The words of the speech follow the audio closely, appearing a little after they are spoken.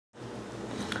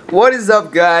What is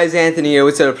up, guys? Anthony here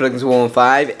with Setup Productions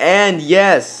 115, and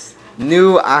yes,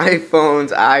 new iPhones,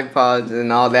 iPods,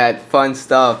 and all that fun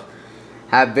stuff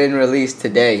have been released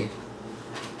today,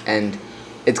 and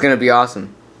it's gonna be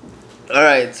awesome.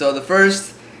 Alright, so the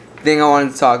first thing I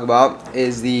wanted to talk about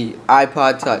is the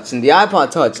iPod Touch, and the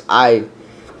iPod Touch, I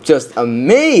just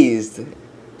amazed.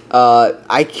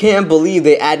 I can't believe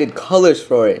they added colors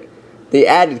for it. They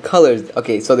added colors.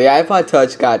 Okay, so the iPod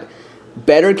Touch got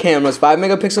better cameras,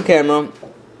 5-megapixel camera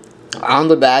on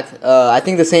the back. I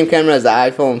think the same camera as the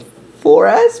iPhone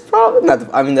 4S, probably not. The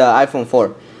iPhone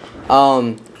 4.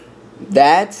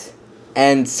 That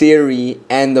and Siri,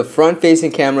 and the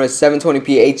front-facing camera is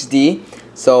 720p HD.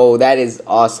 So that is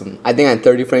awesome. I think at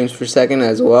 30 frames per second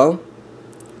as well.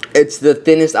 It's the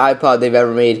thinnest iPod they've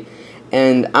ever made,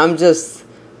 and I'm just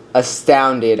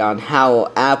astounded on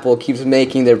how Apple keeps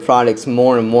making their products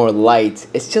more and more light.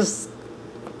 It's just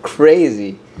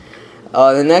crazy.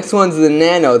 The next one's the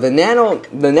Nano. The Nano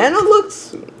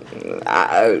looks.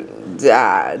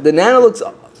 The Nano looks.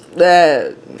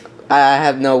 I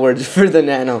have no words for the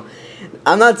Nano.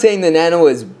 I'm not saying the Nano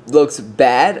looks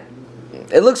bad.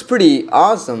 It looks pretty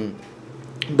awesome,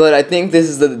 but I think this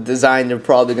is the design they're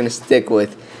probably gonna stick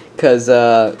with, cause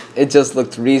it just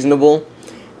looked reasonable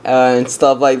and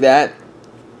stuff like that.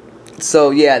 So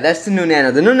yeah, that's the new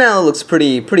Nano. The new Nano looks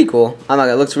pretty cool. I'm not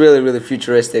gonna. It looks really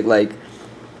futuristic. Like,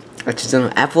 I just don't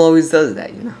know. Apple always does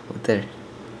that, you know, with their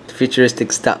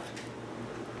futuristic stuff.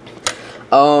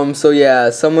 So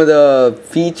yeah, some of the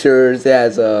features, it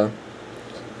has a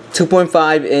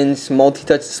 2.5-inch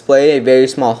multi-touch display, a very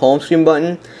small home screen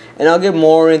button, and I'll get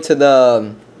more into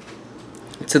the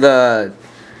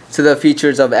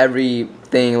features of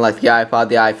everything, like the iPod,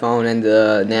 the iPhone, and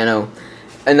the Nano,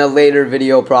 in a later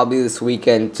video, probably this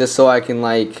weekend, just so I can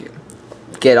like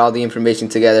get all the information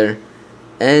together.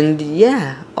 And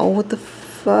yeah, oh, what the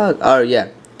fuck? Oh yeah,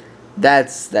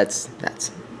 that's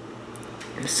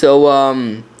so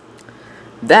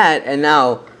that, and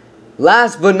now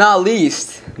last but not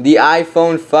least, the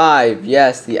iPhone 5.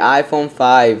 Yes, the iPhone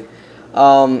 5.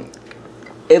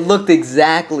 It looked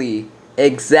exactly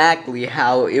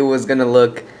how it was gonna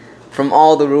look from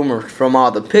all the rumors, from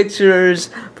all the pictures,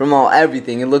 from all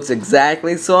everything. It looks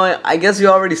exactly. So I guess you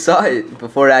already saw it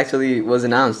before it actually was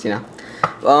announced, you know.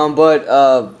 But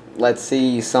let's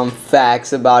see some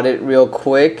facts about it real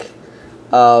quick.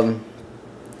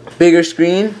 Bigger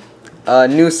screen,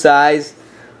 new size,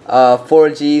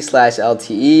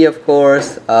 4G/LTE, of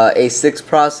course, A6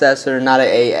 processor, not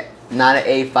a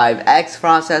A5X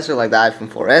processor like the iPhone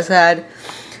 4S had.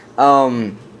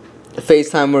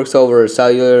 FaceTime works over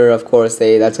cellular, of course.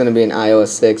 That's gonna be an iOS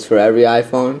 6 for every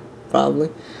iPhone, probably.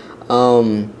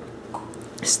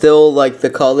 Still, like, the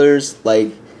colors,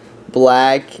 like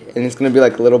black, and it's gonna be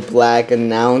like a little black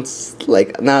announced,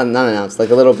 like not announced, like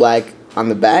a little black on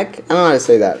the back. I don't know how to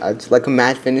say that. It's like a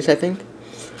matte finish, I think,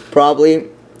 probably.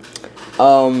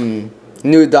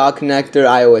 New dock connector,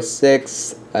 iOS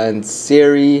 6, and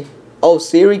Siri. Oh,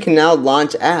 Siri can now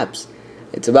launch apps.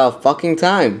 It's about fucking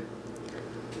time.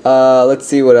 Let's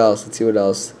see what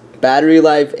else. Battery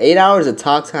life, 8 hours of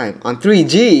talk time on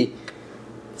 3G.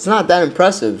 It's not that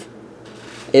impressive.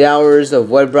 8 hours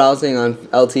of web browsing on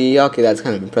LTE. Okay, that's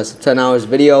kind of impressive. 10 hours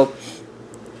video.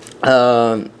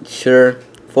 Sure.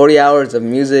 40 hours of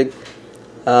music.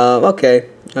 Okay,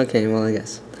 well, I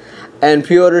guess. And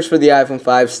pre-orders for the iPhone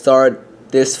 5 start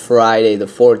this Friday, the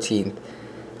 14th.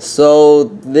 So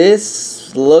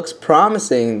this looks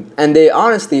promising, and they've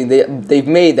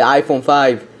made the iPhone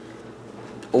 5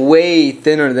 way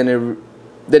thinner than the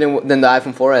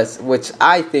iPhone 4S, which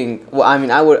I think, well, I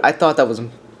mean, I thought that was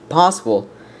possible,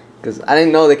 because I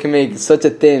didn't know they can make such a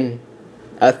thin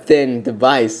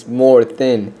device more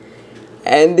thin,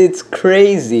 and it's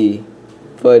crazy.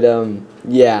 But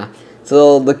yeah.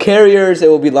 So the carriers it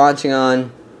will be launching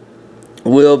on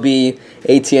will be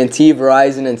AT&T,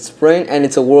 Verizon, and Sprint, and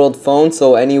it's a world phone,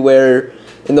 so anywhere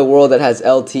in the world that has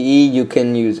LTE, you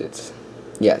can use it.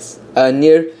 Yes.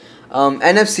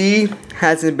 NFC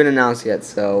hasn't been announced yet,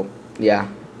 so yeah,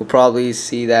 we'll probably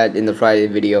see that in the Friday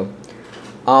video.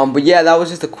 But yeah, that was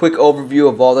just a quick overview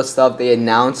of all the stuff they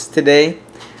announced today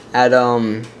at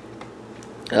the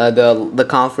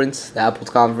conference, the Apple's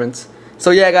conference.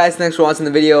 So yeah, guys, thanks for watching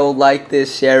the video. Like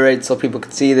this, share it so people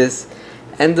can see this,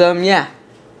 and yeah,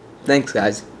 thanks,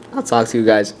 guys. I'll talk to you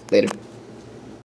guys later.